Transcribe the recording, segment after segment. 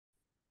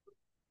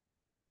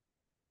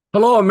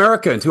Hello,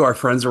 America, and to our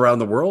friends around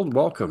the world,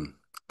 welcome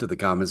to the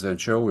Common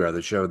Sense Show. We are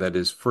the show that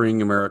is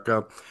freeing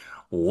America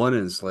one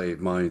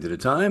enslaved mind at a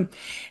time.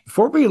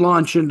 Before we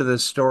launch into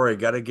this story, I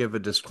got to give a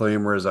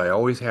disclaimer, as I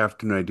always have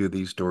to when I do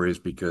these stories,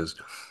 because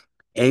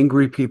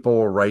angry people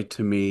will write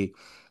to me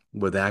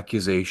with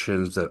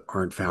accusations that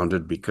aren't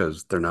founded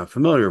because they're not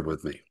familiar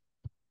with me.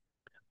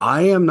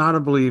 I am not a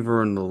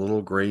believer in the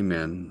little gray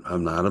men.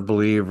 I'm not a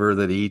believer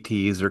that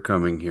ETs are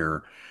coming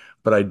here,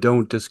 but I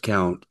don't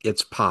discount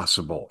it's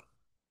possible.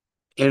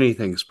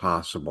 Anything's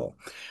possible.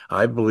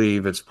 I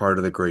believe it's part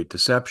of the Great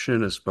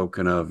Deception, as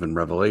spoken of in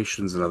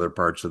Revelations and other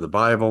parts of the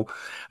Bible.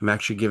 I'm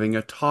actually giving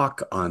a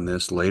talk on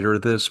this later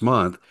this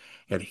month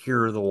at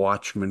Hear the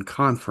Watchman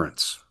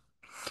Conference.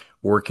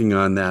 Working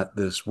on that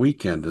this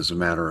weekend, as a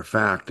matter of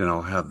fact, and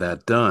I'll have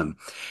that done.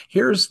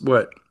 Here's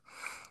what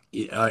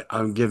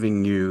I'm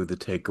giving you the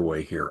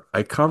takeaway here.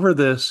 I cover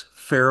this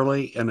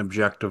fairly and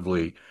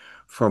objectively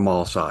from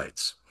all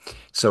sides.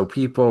 So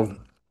people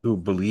who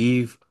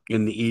believe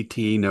in the ET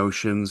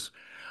notions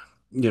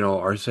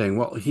are saying,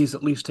 well, he's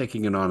at least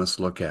taking an honest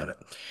look at it.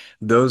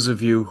 Those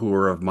of you who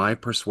are of my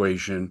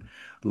persuasion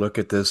look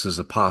at this as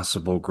a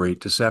possible great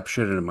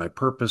deception, and my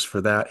purpose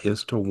for that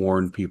is to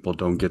warn people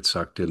don't get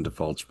sucked into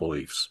false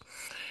beliefs.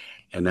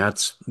 And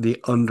that's the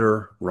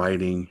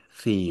underwriting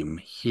theme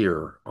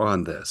here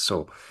on this.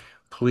 So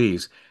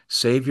please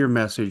save your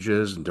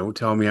messages and don't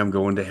tell me I'm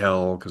going to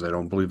hell because I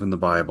don't believe in the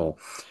Bible.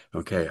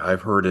 Okay,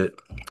 I've heard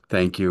it.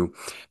 Thank you.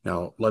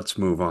 Now let's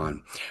move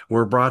on.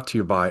 We're brought to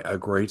you by a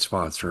great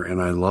sponsor,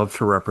 and I love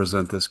to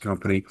represent this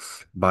company,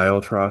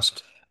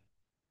 BioTrust,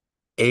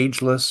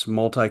 ageless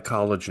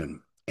multi-collagen.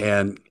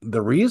 And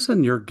the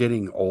reason you're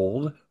getting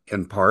old,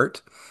 in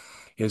part,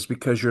 is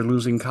because you're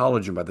losing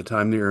collagen. By the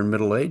time that you're in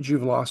middle age,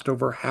 you've lost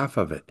over half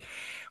of it.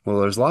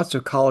 Well, there's lots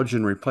of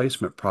collagen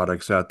replacement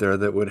products out there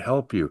that would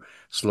help you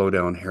slow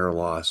down hair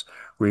loss,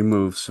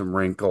 remove some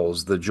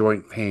wrinkles, the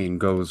joint pain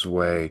goes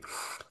away,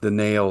 the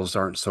nails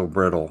aren't so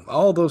brittle.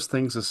 All those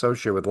things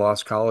associated with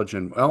lost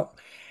collagen. Well,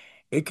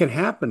 it can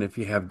happen if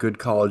you have good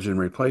collagen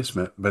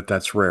replacement, but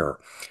that's rare.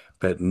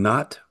 But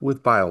not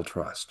with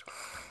BioTrust.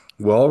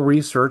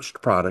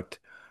 Well-researched product,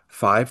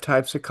 five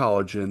types of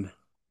collagen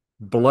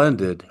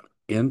blended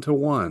into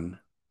one,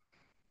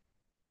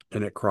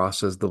 and it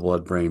crosses the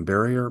blood-brain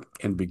barrier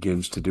and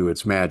begins to do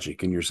its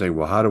magic. And you're saying,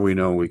 well, how do we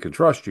know we can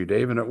trust you,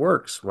 Dave? And it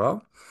works.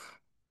 Well,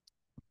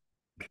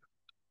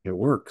 it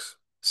works.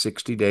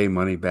 60-day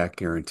money-back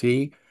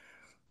guarantee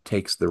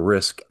takes the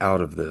risk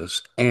out of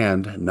this.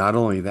 And not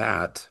only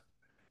that,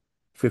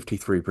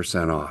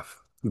 53%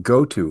 off.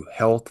 Go to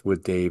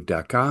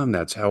healthwithdave.com.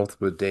 That's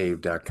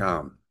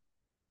healthwithdave.com.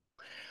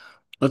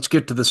 Let's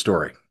get to the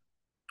story.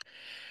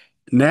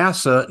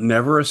 NASA,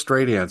 never a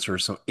straight answer.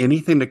 So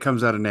anything that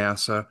comes out of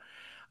NASA,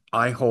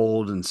 I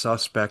hold and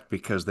suspect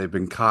because they've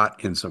been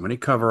caught in so many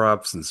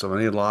cover-ups and so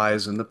many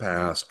lies in the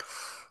past.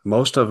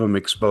 Most of them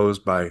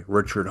exposed by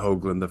Richard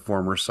Hoagland, the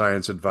former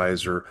science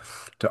advisor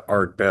to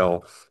Art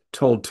Bell,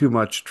 told too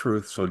much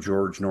truth. So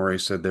George Norrie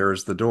said,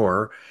 "There's the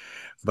door."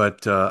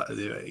 But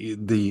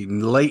the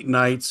late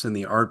nights in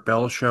the Art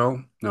Bell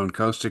show, known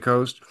Coast to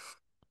Coast,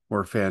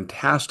 were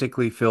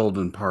fantastically filled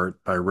in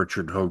part by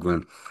Richard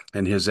Hoagland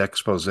and his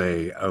expose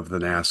of the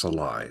NASA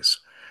lies.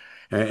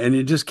 And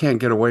you just can't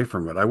get away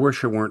from it. I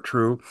wish it weren't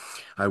true.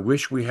 I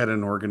wish we had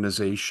an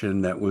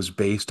organization that was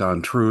based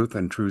on truth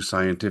and true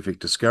scientific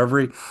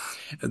discovery.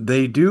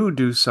 They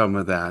do some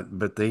of that,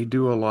 but they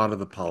do a lot of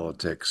the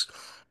politics.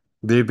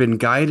 They've been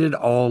guided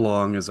all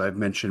along, as I've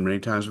mentioned many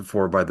times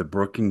before, by the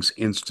Brookings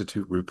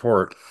Institute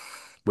report,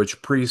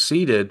 which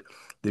preceded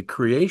the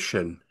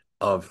creation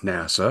of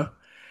NASA.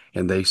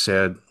 And they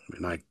said,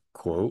 and I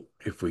quote,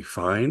 if we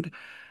find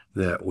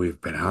that we've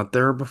been out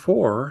there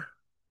before,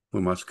 we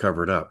must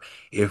cover it up.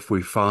 If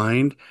we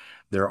find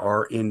there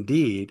are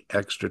indeed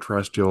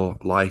extraterrestrial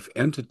life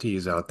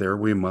entities out there,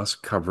 we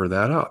must cover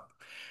that up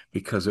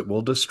because it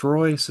will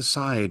destroy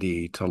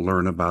society to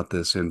learn about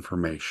this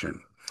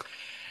information.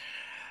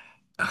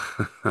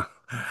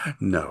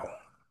 No,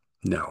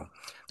 no,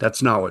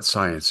 that's not what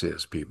science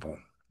is, people.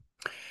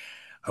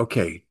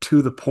 Okay,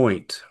 to the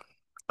point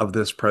of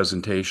this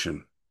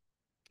presentation,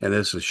 and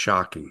this is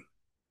shocking.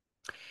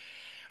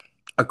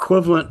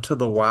 Equivalent to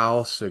the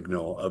wow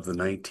signal of the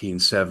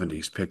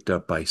 1970s picked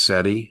up by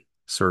Seti,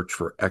 search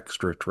for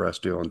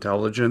extraterrestrial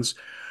intelligence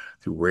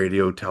through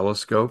radio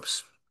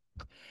telescopes,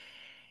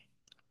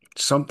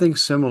 something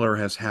similar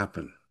has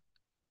happened.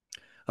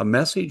 A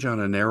message on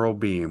a narrow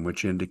beam,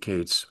 which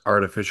indicates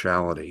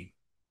artificiality,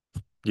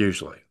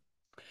 usually,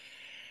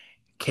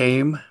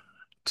 came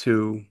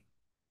to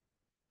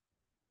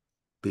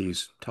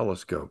these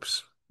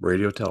telescopes,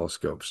 radio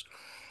telescopes,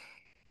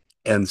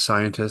 and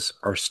scientists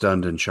are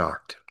stunned and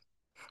shocked.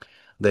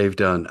 They've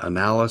done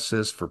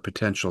analysis for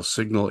potential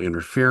signal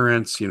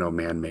interference,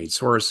 man-made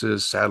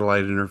sources,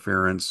 satellite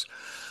interference,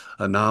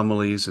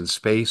 anomalies in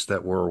space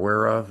that we're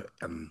aware of.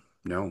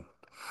 No.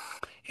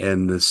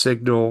 And the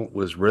signal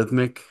was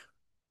rhythmic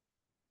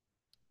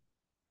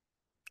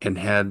and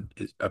had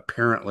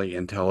apparently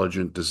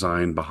intelligent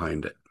design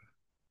behind it.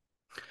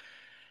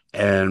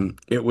 And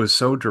it was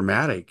so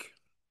dramatic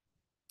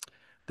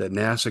that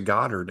NASA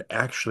Goddard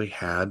actually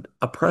had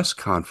a press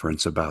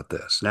conference about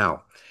this.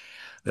 Now,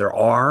 there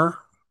are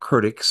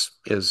critics,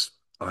 as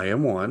I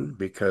am one,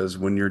 because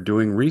when you're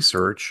doing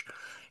research,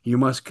 you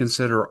must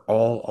consider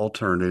all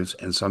alternatives,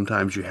 and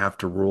sometimes you have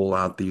to rule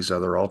out these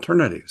other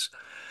alternatives.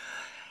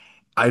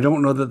 I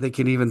don't know that they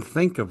can even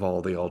think of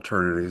all the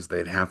alternatives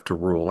they'd have to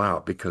rule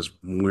out because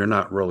we're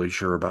not really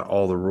sure about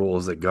all the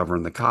rules that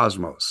govern the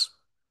cosmos.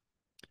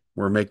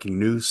 We're making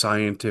new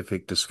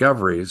scientific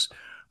discoveries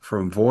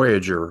from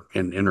Voyager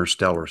in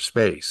interstellar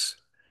space.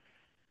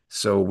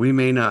 So we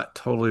may not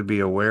totally be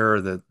aware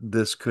that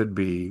this could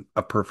be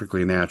a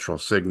perfectly natural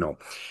signal,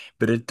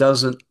 but it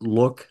doesn't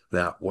look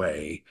that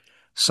way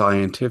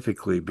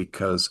scientifically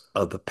because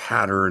of the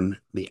pattern,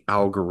 the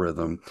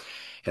algorithm,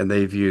 and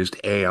they've used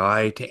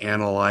AI to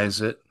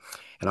analyze it.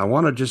 And I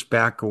want to just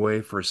back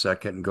away for a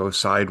second and go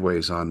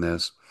sideways on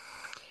this.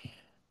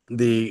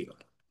 The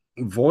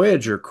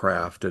Voyager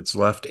craft that's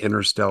left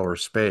interstellar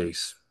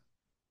space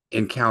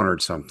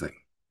encountered something.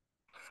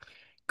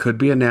 Could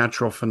be a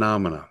natural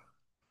phenomena,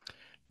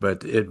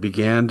 but it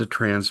began to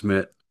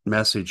transmit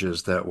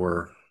messages that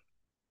were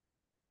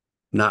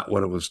not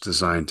what it was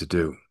designed to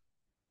do.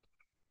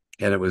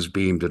 And it was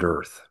beamed at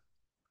Earth.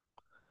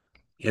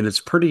 And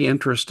it's pretty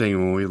interesting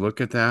when we look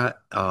at that.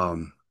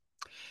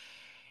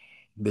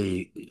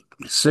 The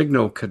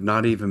signal could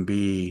not even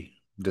be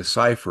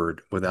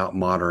deciphered without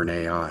modern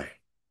AI.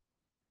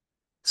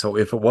 So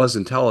if it was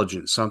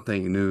intelligent,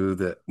 something knew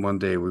that one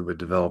day we would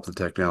develop the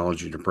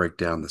technology to break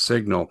down the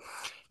signal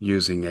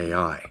using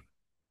AI.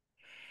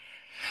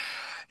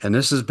 And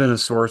this has been a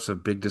source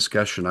of big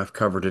discussion. I've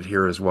covered it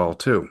here as well,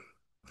 too.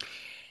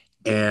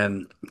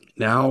 And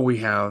now we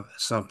have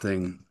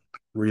something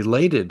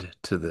related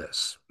to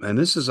this. And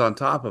this is on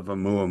top of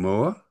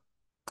Oumuamua.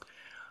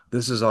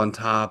 This is on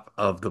top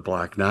of the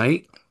Black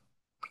Knight.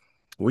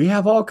 We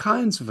have all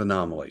kinds of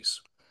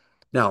anomalies.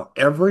 Now,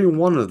 every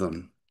one of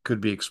them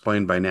could be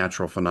explained by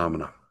natural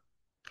phenomena.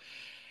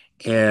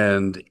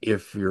 And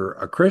if you're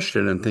a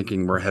Christian and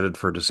thinking we're headed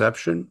for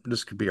deception,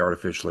 this could be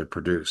artificially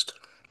produced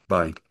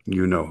by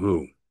you know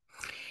who.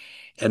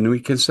 And we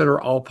consider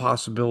all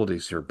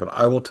possibilities here. But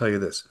I will tell you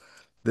this,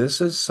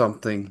 this is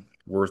something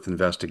worth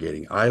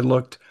investigating. I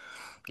looked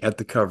at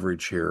the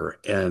coverage here,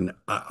 and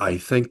I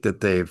think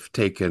that they've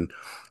taken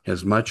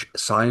as much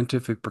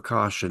scientific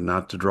precaution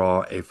not to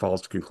draw a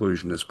false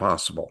conclusion as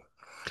possible.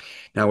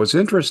 Now, what's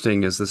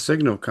interesting is the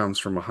signal comes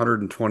from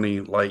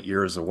 120 light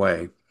years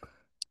away,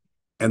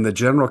 and the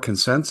general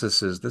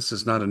consensus is this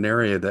is not an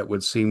area that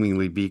would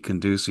seemingly be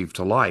conducive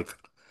to life.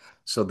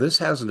 So this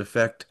has an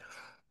effect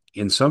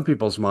in some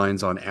people's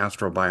minds on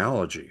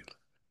astrobiology.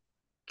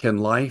 Can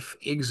life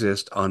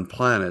exist on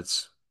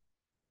planets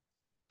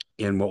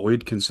in what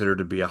we'd consider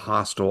to be a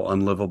hostile,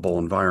 unlivable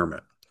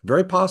environment?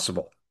 Very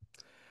possible.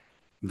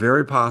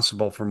 Very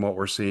possible from what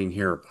we're seeing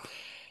here.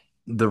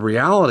 The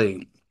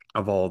reality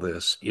of all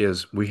this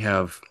is we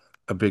have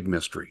a big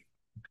mystery.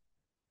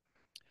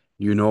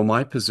 You know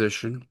my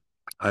position.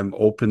 I'm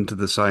open to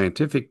the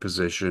scientific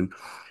position.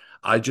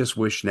 I just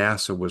wish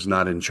NASA was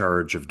not in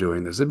charge of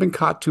doing this. They've been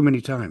caught too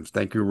many times.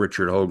 Thank you,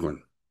 Richard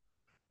Hoagland.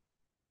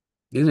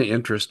 Isn't it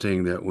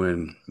interesting that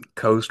when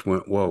Coast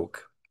went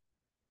woke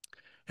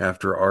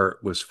after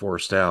Art was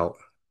forced out,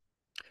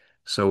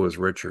 so was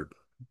Richard?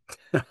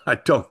 I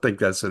don't think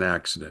that's an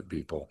accident,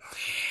 people.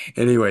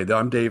 Anyway,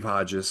 I'm Dave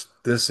Hodges.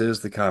 This is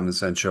the Common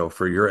Sense Show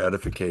for your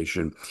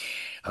edification.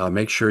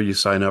 Make sure you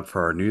sign up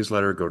for our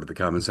newsletter. Go to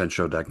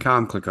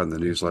thecommonsenseshow.com, click on the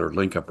newsletter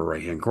link upper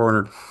right-hand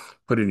corner,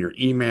 put in your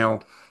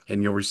email,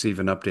 and you'll receive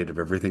an update of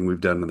everything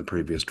we've done in the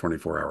previous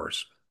 24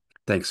 hours.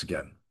 Thanks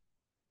again.